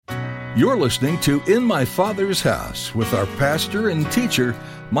You're listening to In My Father's House with our pastor and teacher,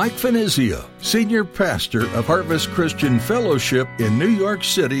 Mike Finizio, Senior Pastor of Harvest Christian Fellowship in New York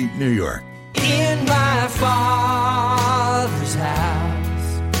City, New York. In my Father's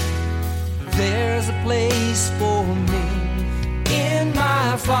house, there's a place for me. In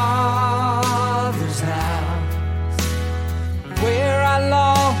my Father's house, where I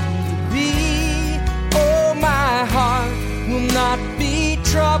long to be. Oh, my heart will not be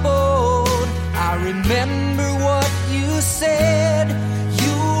troubled. I remember what you said.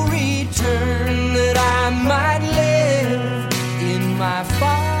 You'll return that I might live in my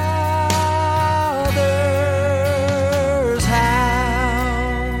Father's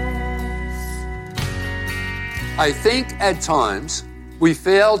house. I think at times we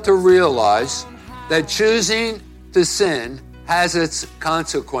fail to realize that choosing to sin has its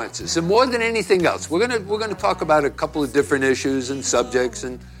consequences. And more than anything else, we're going to talk about a couple of different issues and subjects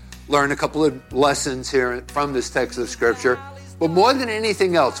and learn a couple of lessons here from this text of Scripture. But more than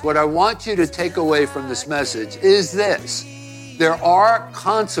anything else, what I want you to take away from this message is this. There are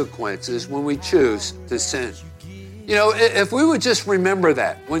consequences when we choose to sin. You know, if we would just remember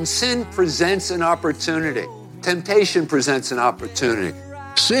that, when sin presents an opportunity, temptation presents an opportunity.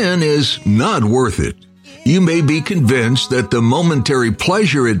 Sin is not worth it. You may be convinced that the momentary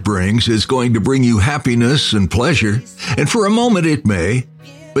pleasure it brings is going to bring you happiness and pleasure, and for a moment it may,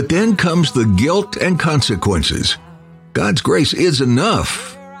 but then comes the guilt and consequences. God's grace is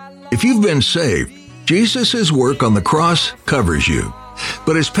enough. If you've been saved, Jesus' work on the cross covers you.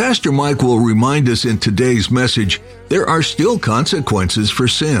 But as Pastor Mike will remind us in today's message, there are still consequences for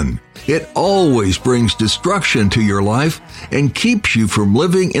sin. It always brings destruction to your life and keeps you from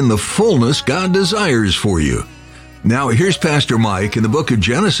living in the fullness God desires for you. Now here's Pastor Mike in the book of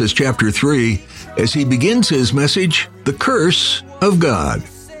Genesis chapter 3 as he begins his message, The Curse of God.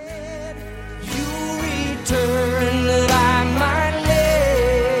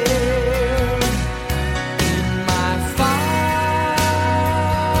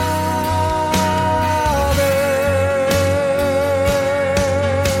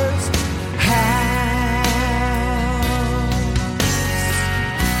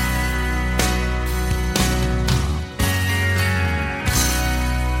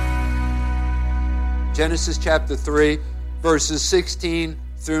 Genesis chapter 3, verses 16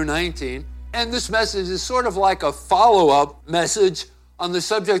 through 19. And this message is sort of like a follow-up message on the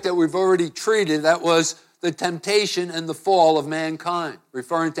subject that we've already treated. That was the temptation and the fall of mankind,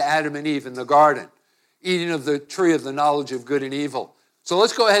 referring to Adam and Eve in the garden, eating of the tree of the knowledge of good and evil. So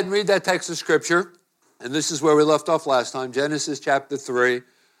let's go ahead and read that text of Scripture. And this is where we left off last time, Genesis chapter 3,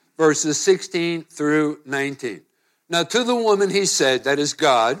 verses 16 through 19. Now to the woman he said, that is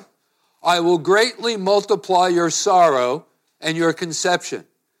God, I will greatly multiply your sorrow and your conception.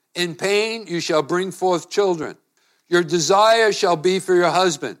 In pain you shall bring forth children. Your desire shall be for your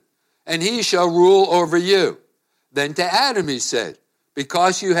husband, and he shall rule over you. Then to Adam he said,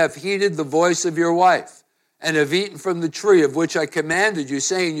 because you have heeded the voice of your wife, and have eaten from the tree of which I commanded you,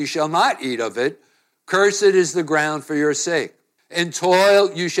 saying, you shall not eat of it, cursed is the ground for your sake. In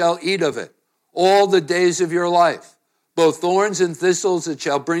toil you shall eat of it all the days of your life. Both thorns and thistles it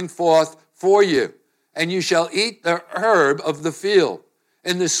shall bring forth for you, and you shall eat the herb of the field.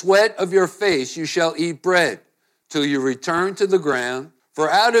 In the sweat of your face you shall eat bread, till you return to the ground,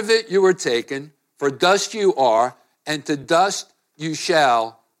 for out of it you were taken, for dust you are, and to dust you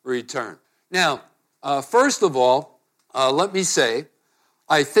shall return. Now, first of all, let me say,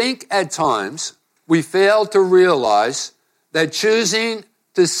 I think at times we fail to realize that choosing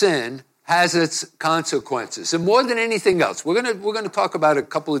to sin has its consequences. And more than anything else, we're going to talk about a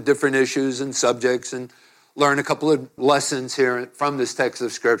couple of different issues and subjects and learn a couple of lessons here from this text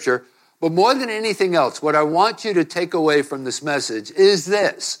of Scripture. But more than anything else, what I want you to take away from this message is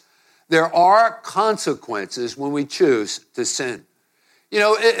this. There are consequences when we choose to sin. You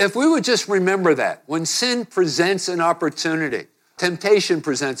know, if we would just remember that, when sin presents an opportunity, temptation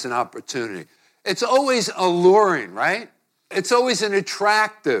presents an opportunity, it's always alluring, right? It's always an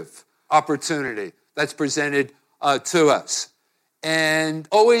attractive opportunity that's presented to us, and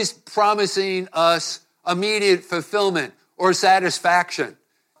always promising us immediate fulfillment or satisfaction.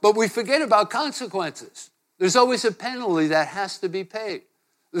 But we forget about consequences. There's always a penalty that has to be paid.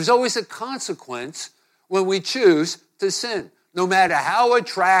 There's always a consequence when we choose to sin. No matter how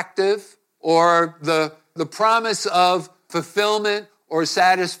attractive or the promise of fulfillment or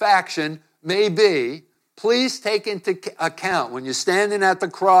satisfaction may be, please take into account when you're standing at the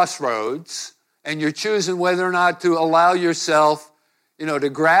crossroads and you're choosing whether or not to allow yourself, to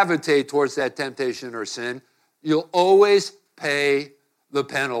gravitate towards that temptation or sin, you'll always pay the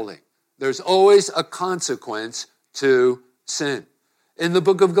penalty. There's always a consequence to sin. In the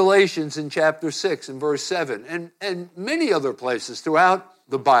book of Galatians in chapter 6 and verse 7, and many other places throughout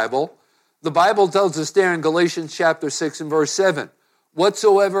the Bible tells us there in Galatians chapter 6 and verse 7,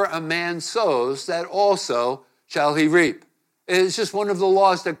 whatsoever a man sows, that also shall he reap. It's just one of the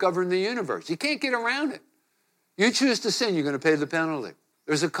laws that govern the universe. You can't get around it. You choose to sin, you're going to pay the penalty.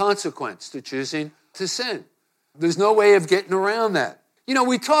 There's a consequence to choosing to sin. There's no way of getting around that. You know,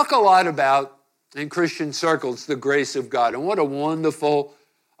 we talk a lot about, in Christian circles, the grace of God, and what a wonderful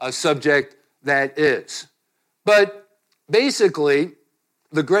subject that is. But basically,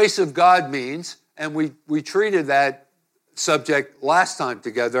 the grace of God means, and we treated that subject last time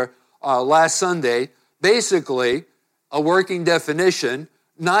together, last Sunday, basically a working definition,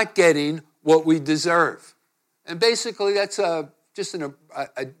 not getting what we deserve. And basically that's just a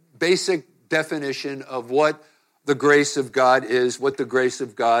basic definition of what the grace of God is, what the grace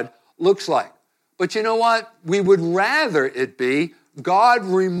of God looks like. But you know what? We would rather it be God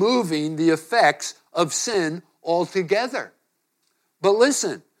removing the effects of sin altogether. But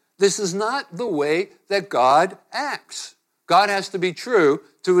listen, this is not the way that God acts. God has to be true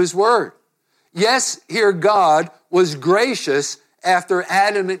to his word. Yes, here God was gracious after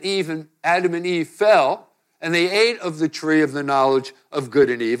Adam and Eve fell, and they ate of the tree of the knowledge of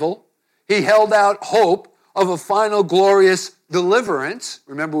good and evil. He held out hope of a final glorious deliverance.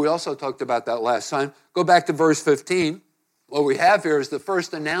 Remember, we also talked about that last time. Go back to verse 15. What we have here is the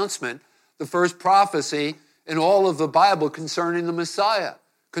first announcement, the first prophecy in all of the Bible concerning the Messiah,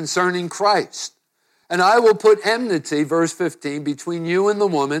 concerning Christ. And I will put enmity, verse 15, between you and the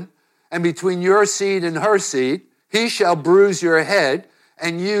woman, and between your seed and her seed. He shall bruise your head,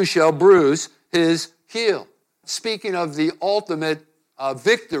 and you shall bruise his heel. Speaking of the ultimate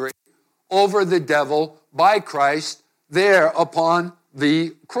victory over the devil by Christ there upon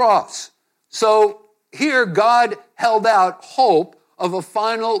the cross. So here God held out hope of a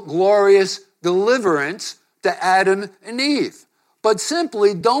final glorious deliverance to Adam and Eve. But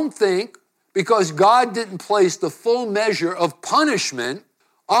simply don't think, because God didn't place the full measure of punishment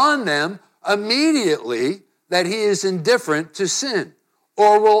on them immediately, that he is indifferent to sin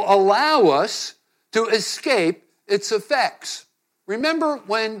or will allow us to escape its effects. Remember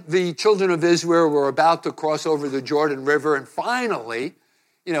when the children of Israel were about to cross over the Jordan River, and finally,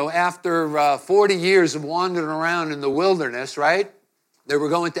 after 40 years of wandering around in the wilderness, right, they were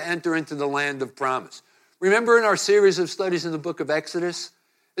going to enter into the land of promise. Remember in our series of studies in the book of Exodus?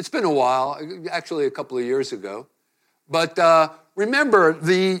 It's been a while, actually a couple of years ago. But remember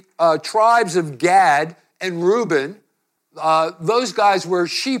the tribes of Gad and Reuben, those guys were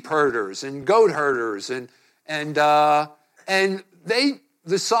sheep herders and goat herders, and they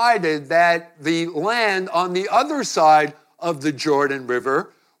decided that the land on the other side of the Jordan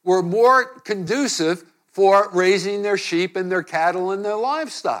River were more conducive for raising their sheep and their cattle and their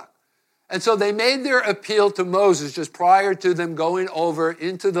livestock. And so they made their appeal to Moses just prior to them going over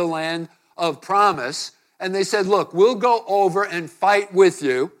into the land of promise. And they said, look, we'll go over and fight with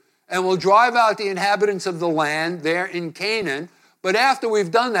you, and we'll drive out the inhabitants of the land there in Canaan. But after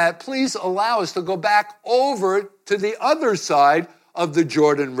we've done that, please allow us to go back over to the other side of the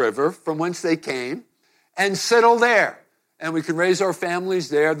Jordan River from whence they came and settle there. And we can raise our families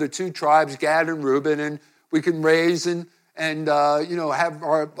there, the two tribes, Gad and Reuben, and we can raise and have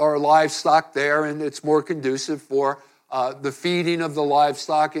our livestock there, and it's more conducive for the feeding of the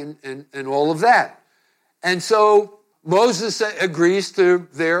livestock and all of that. And so Moses agrees to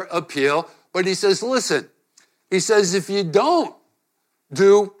their appeal, but he says, listen, he says, if you don't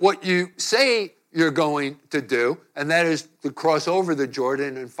do what you say you're going to do, and that is to cross over the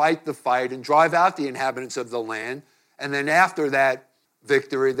Jordan and fight the fight and drive out the inhabitants of the land, and then after that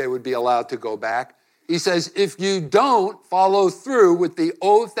victory, they would be allowed to go back. He says, if you don't follow through with the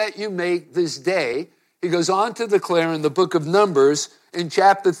oath that you make this day, he goes on to declare in the book of Numbers in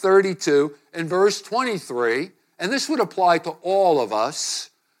chapter 32 and verse 23, and this would apply to all of us,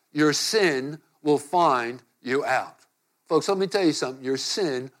 your sin will find you out. Folks, let me tell you something. Your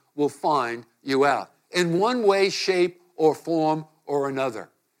sin will find you out in one way, shape, or form or another.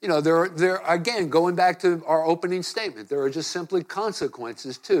 There again, going back to our opening statement, there are just simply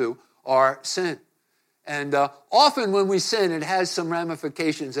consequences to our sin. And often when we sin, it has some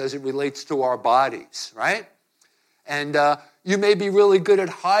ramifications as it relates to our bodies, right? And you may be really good at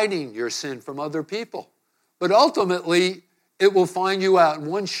hiding your sin from other people, but ultimately it will find you out in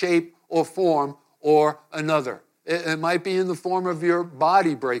one shape or form or another. It might be in the form of your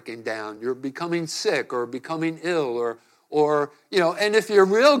body breaking down, you're becoming sick or becoming ill, or and if you're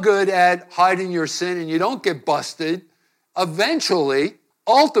real good at hiding your sin and you don't get busted, eventually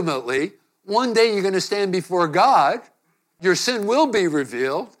ultimately, one day you're going to stand before God. Your sin will be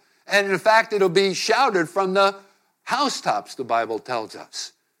revealed. And in fact, it'll be shouted from the housetops, the Bible tells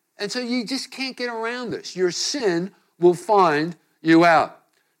us. And so you just can't get around this. Your sin will find you out.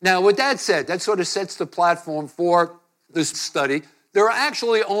 Now, with that said, that sort of sets the platform for this study. There are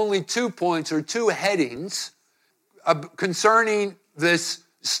actually only 2 points or 2 headings concerning this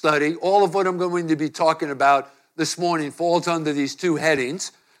study. All of what I'm going to be talking about this morning falls under these 2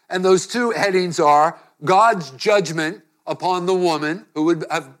 headings. And those 2 headings are God's judgment upon the woman, who would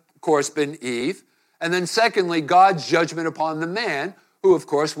have, of course, been Eve. And then secondly, God's judgment upon the man, who, of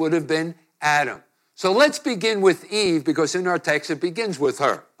course, would have been Adam. So let's begin with Eve, because in our text it begins with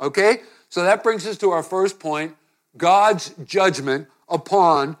her, okay? So that brings us to our first point, God's judgment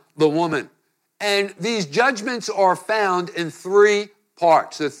upon the woman. And these judgments are found in 3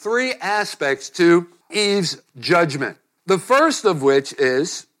 parts. There are 3 aspects to Eve's judgment. The first of which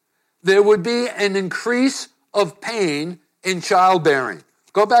is there would be an increase of pain in childbearing.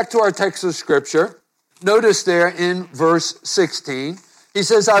 Go back to our text of Scripture. Notice there in verse 16, he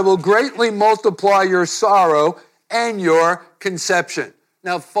says, I will greatly multiply your sorrow and your conception.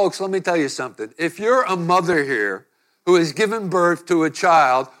 Now, folks, let me tell you something. If you're a mother here who has given birth to a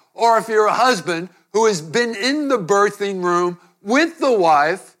child, or if you're a husband who has been in the birthing room with the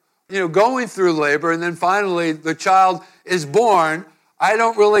wife, going through labor, and then finally the child is born, I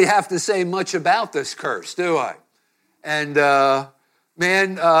don't really have to say much about this curse, do I? And,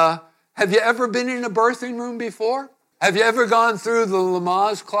 have you ever been in a birthing room before? Have you ever gone through the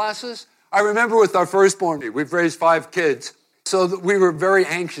Lamaze classes? I remember with our firstborn, we've raised 5 kids, so that we were very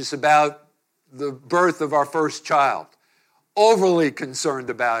anxious about the birth of our first child. Overly concerned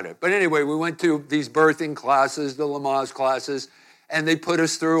about it. But anyway, we went to these birthing classes, the Lamaze classes, and they put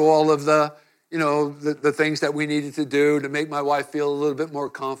us through all of the things that we needed to do to make my wife feel a little bit more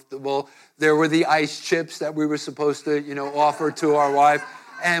comfortable. There were the ice chips that we were supposed to, offer to our wife.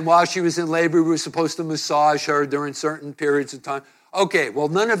 And while she was in labor, we were supposed to massage her during certain periods of time. Okay, well,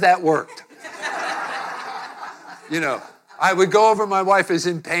 none of that worked. I would go over, my wife is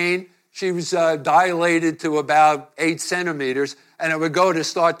in pain. She was dilated to about 8 centimeters, and I would go to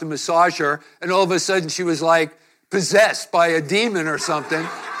start to massage her, and all of a sudden she was like possessed by a demon or something.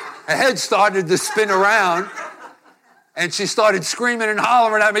 Her head started to spin around, and she started screaming and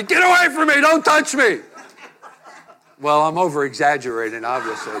hollering at me, get away from me, don't touch me. Well, I'm over-exaggerating,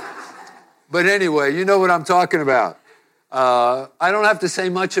 obviously. But anyway, you know what I'm talking about. I don't have to say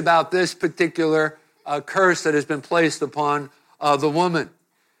much about this particular curse that has been placed upon the woman.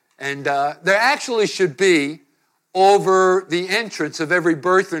 And there actually should be, over the entrance of every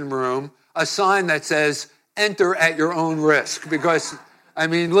birthing room, a sign that says, enter at your own risk. Because,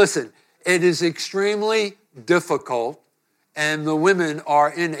 listen, it is extremely difficult, and the women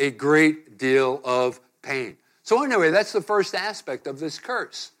are in a great deal of pain. So anyway, that's the first aspect of this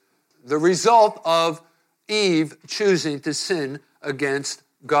curse. The result of Eve choosing to sin against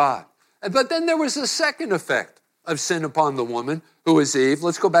God. But then there was a second effect of sin upon the woman, who is Eve.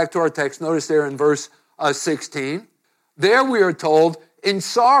 Let's go back to our text. Notice there in verse 16. There we are told, in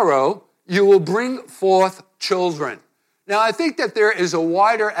sorrow you will bring forth children. Now, I think that there is a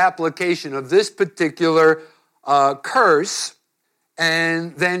wider application of this particular curse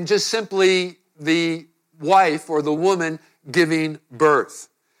and than just simply the wife or the woman giving birth.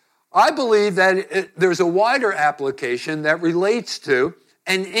 I believe that there's a wider application that relates to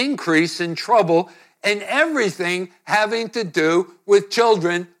an increase in trouble and everything having to do with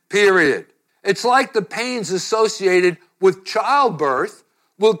children, period. It's like the pains associated with childbirth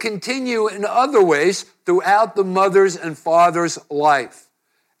will continue in other ways throughout the mother's and father's life.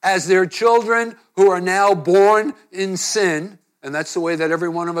 As their children who are now born in sin, and that's the way that every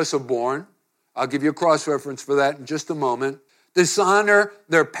one of us are born, I'll give you a cross-reference for that in just a moment, dishonor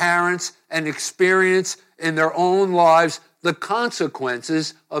their parents and experience in their own lives the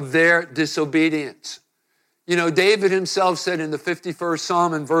consequences of their disobedience. David himself said in the 51st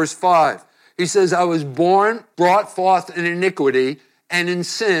Psalm in verse 5, he says, I was born, brought forth in iniquity, and in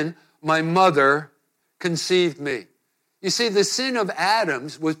sin my mother conceived me. You see, the sin of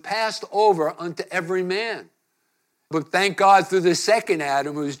Adam's was passed over unto every man. But thank God through the second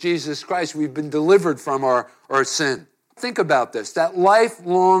Adam, who is Jesus Christ, we've been delivered from our sin. Think about this, that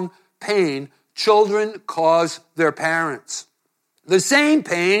lifelong pain children cause their parents. The same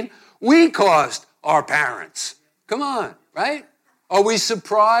pain we caused our parents. Come on, right? Are we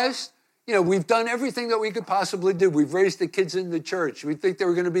surprised? We've done everything that we could possibly do. We've raised the kids in the church. We think they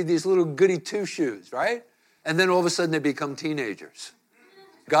were going to be these little goody two-shoes, right? And then all of a sudden they become teenagers.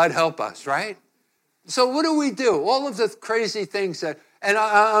 God help us, right? So what do? All of the crazy things that, And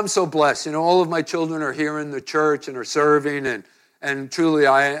I'm so blessed. All of my children are here in the church and are serving, and truly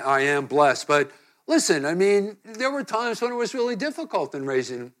I am blessed. But listen, there were times when it was really difficult in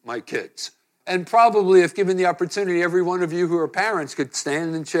raising my kids. And probably if given the opportunity, every one of you who are parents could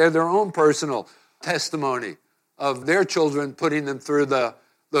stand and share their own personal testimony of their children putting them through the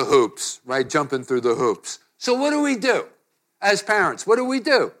hoops, right? Jumping through the hoops. So what do we do as parents? What do we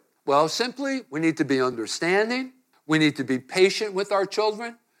do? Well, simply, we need to be understanding. We need to be patient with our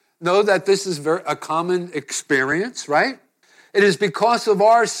children. Know that this is a common experience, right? It is because of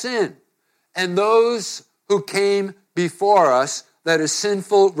our sin and those who came before us that a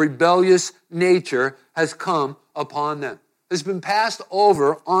sinful, rebellious nature has come upon them, has been passed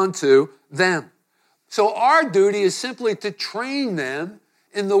over onto them. So our duty is simply to train them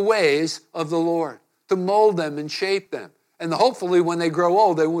in the ways of the Lord, to mold them and shape them. And hopefully when they grow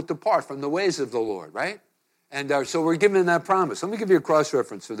old, they won't depart from the ways of the Lord, right? And so we're given that promise. Let me give you a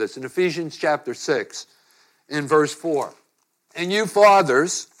cross-reference for this. In Ephesians chapter 6, in verse 4. And you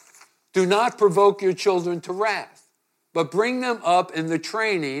fathers, do not provoke your children to wrath, but bring them up in the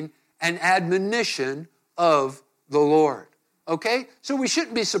training and admonition of the Lord. Okay? So we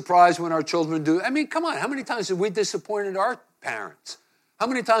shouldn't be surprised when our children do. Come on, how many times have we disappointed our parents? How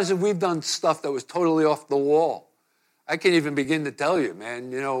many times have we done stuff that was totally off the wall? I can't even begin to tell you,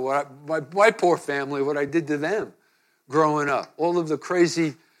 man, my poor family, what I did to them growing up, all of the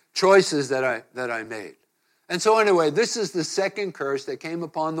crazy choices that I made. And so anyway, this is the second curse that came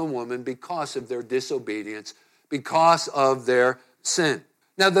upon the woman because of their disobedience, because of their sin.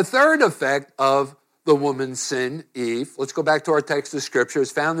 Now, the third effect of the woman's sin, Eve, let's go back to our text of Scripture.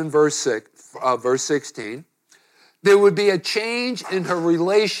 It's found in verse 16. There would be a change in her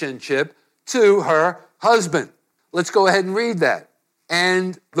relationship to her husband. Let's go ahead and read that.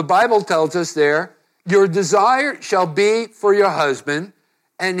 And the Bible tells us there, your desire shall be for your husband,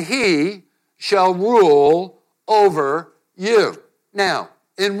 and he shall rule over you. Now,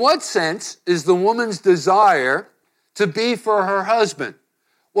 in what sense is the woman's desire to be for her husband?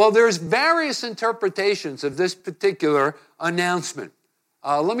 Well, there's various interpretations of this particular announcement.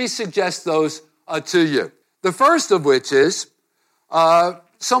 Let me suggest those to you. The first of which is,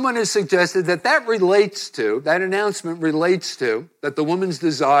 someone has suggested that that announcement relates to, that the woman's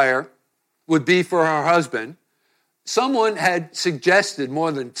desire would be for her husband. Someone had suggested,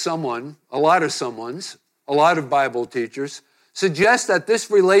 more than someone, a lot of Bible teachers, suggest that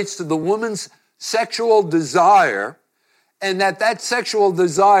this relates to the woman's sexual desire, and that sexual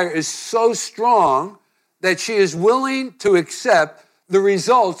desire is so strong that she is willing to accept the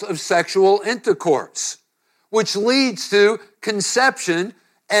results of sexual intercourse, which leads to conception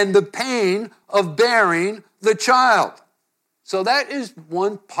and the pain of bearing the child. So that is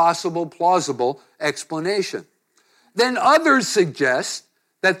one possible, plausible explanation. Then others suggest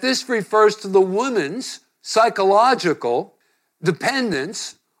that this refers to the woman's psychological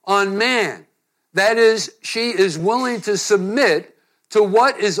dependence on man. That is, she is willing to submit to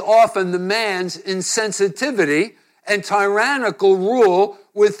what is often the man's insensitivity and tyrannical rule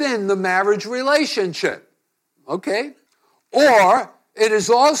within the marriage relationship. Okay? Or it has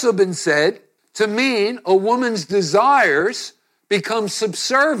also been said to mean a woman's desires become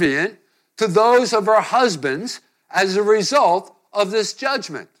subservient to those of her husband's as a result of this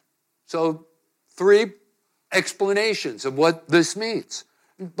judgment. So 3 explanations of what this means.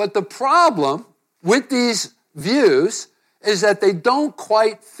 But the problem with these views is that they don't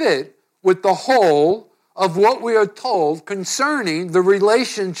quite fit with the whole of what we are told concerning the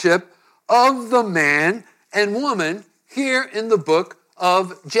relationship of the man and woman here in the book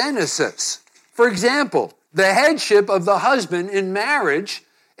of Genesis. For example, the headship of the husband in marriage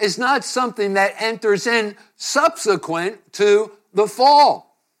is not something that enters in subsequent to the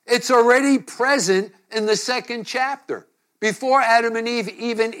fall. It's already present in the 2nd chapter, before Adam and Eve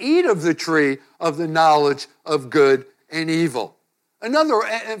even eat of the tree of the knowledge of good and evil.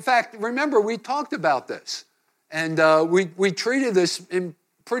 In fact, remember, we talked about this, and we treated this in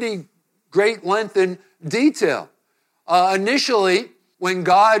pretty great length and detail. Initially, when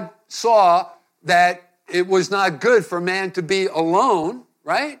God saw that it was not good for man to be alone,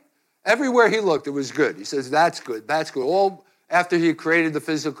 right? Everywhere he looked, it was good. He says, that's good, that's good. All after he created the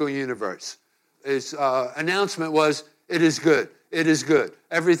physical universe. His announcement was, it is good, it is good,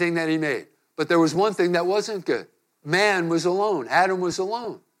 everything that he made. But there was one thing that wasn't good. Man was alone, Adam was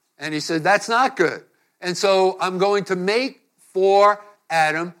alone. And he said, that's not good. And so I'm going to make for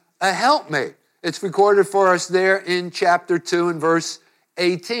Adam a helpmate. It's recorded for us there in chapter 2 and verse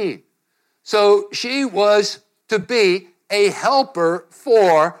 18. So she was to be a helper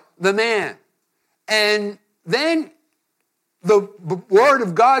for the man. And then the Word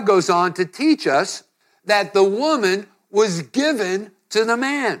of God goes on to teach us that the woman was given to the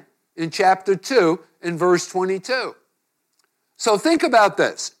man in chapter 2 in verse 22. So think about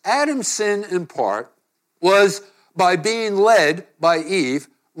this. Adam's sin in part was by being led by Eve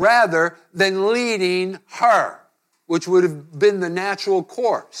rather than leading her, which would have been the natural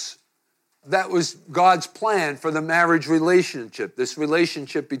course. That was God's plan for the marriage relationship, this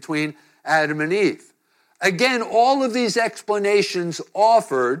relationship between Adam and Eve. Again, all of these explanations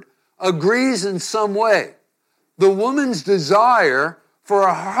offered agrees in some way. The woman's desire for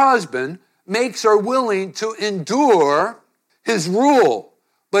her husband makes her willing to endure his rule.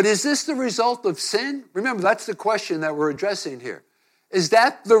 But is this the result of sin? Remember, that's the question that we're addressing here. Is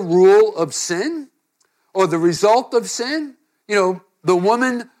that the rule of sin or the result of sin? You know, the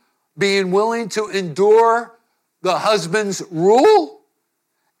woman being willing to endure the husband's rule?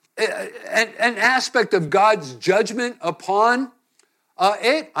 An aspect of God's judgment upon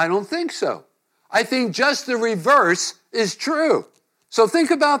it? I don't think so. I think just the reverse is true. So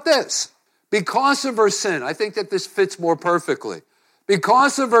think about this. Because of her sin, I think that this fits more perfectly.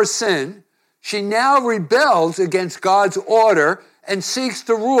 Because of her sin, she now rebels against God's order and seeks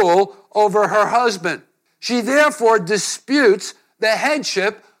to rule over her husband. She therefore disputes the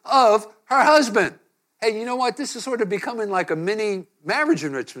headship of her husband. Hey, you know what? This is sort of becoming like a mini marriage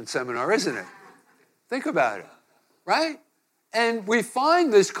enrichment seminar, isn't it? Think about it, right? And we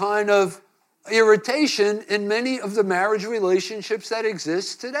find this kind of irritation in many of the marriage relationships that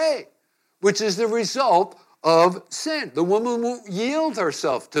exist today, which is the result of sin. The woman won't yield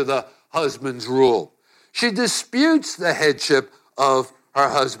herself to the husband's rule. She disputes the headship of her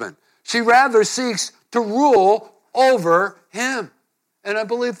husband. She rather seeks to rule over him. And I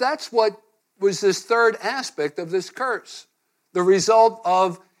believe that's what was this third aspect of this curse, the result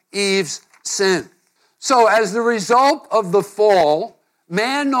of Eve's sin. So as the result of the fall,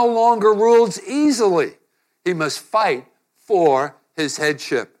 man no longer rules easily. He must fight for his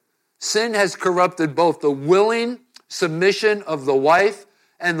headship. Sin has corrupted both the willing submission of the wife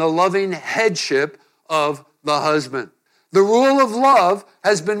and the loving headship of the husband. The rule of love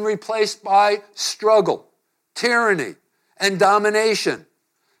has been replaced by struggle, tyranny, and domination.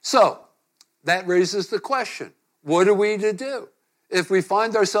 So, that raises the question, what are we to do? If we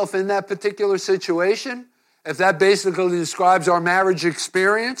find ourselves in that particular situation, if that basically describes our marriage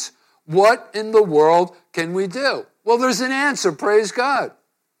experience, what in the world can we do? Well, there's an answer, praise God.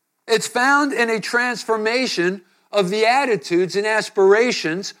 It's found in a transformation of the attitudes and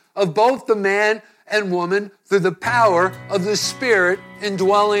aspirations of both the man and woman through the power of the Spirit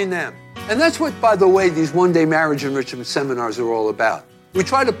indwelling them. And that's what, by the way, these one-day marriage enrichment seminars are all about. We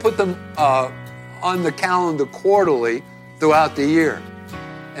try to put them on the calendar quarterly throughout the year.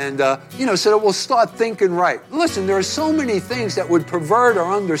 And, so that we'll start thinking right. Listen, there are so many things that would pervert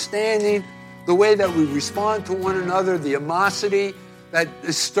our understanding, the way that we respond to one another, the animosity that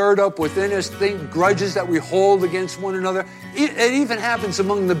is stirred up within us, grudges that we hold against one another. It even happens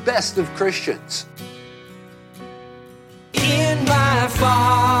among the best of Christians. In my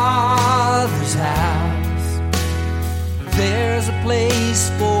Father's house, there's a place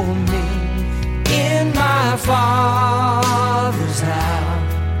for me. In my Father's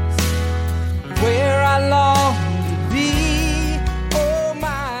house, where I long to be. Oh, my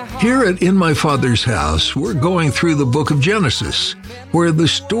heart. Here at In My Father's House, we're going through the book of Genesis, where the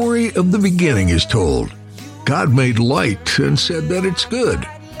story of the beginning is told. God made light and said that it's good.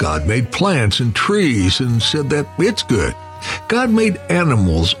 God made plants and trees and said that it's good. God made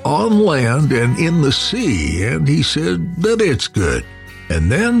animals on land and in the sea, and he said that it's good.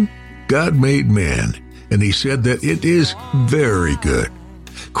 And then God made man, and he said that it is very good.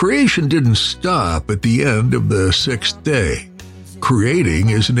 Creation didn't stop at the end of the sixth day. Creating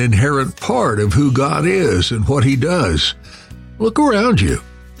is an inherent part of who God is and what he does. Look around you.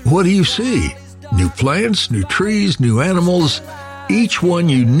 What do you see? New plants, new trees, new animals, each one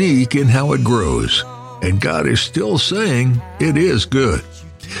unique in how it grows. And God is still saying it is good.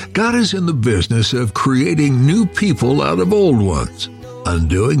 God is in the business of creating new people out of old ones,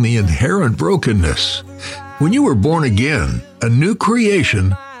 undoing the inherent brokenness. When you were born again, a new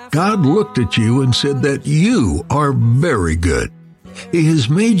creation, God looked at you and said that you are very good. He has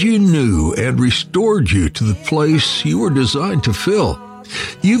made you new and restored you to the place you were designed to fill.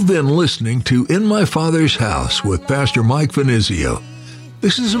 You've been listening to In My Father's House with Pastor Mike Venizio.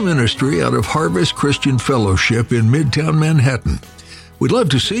 This is a ministry out of Harvest Christian Fellowship in Midtown Manhattan. We'd love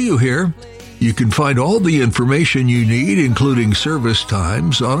to see you here. You can find all the information you need, including service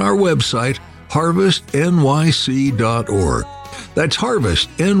times, on our website, harvestnyc.org. That's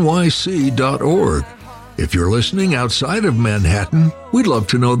harvestnyc.org. If you're listening outside of Manhattan, we'd love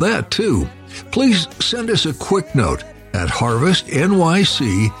to know that too. Please send us a quick note at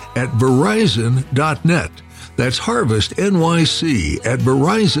harvestnyc@verizon.net. That's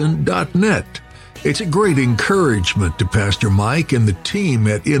harvestnyc@verizon.net. It's a great encouragement to Pastor Mike and the team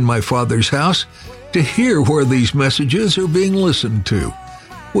at In My Father's House to hear where these messages are being listened to.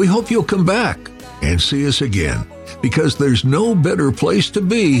 We hope you'll come back and see us again, because there's no better place to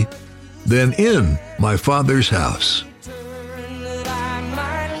be than in my Father's house.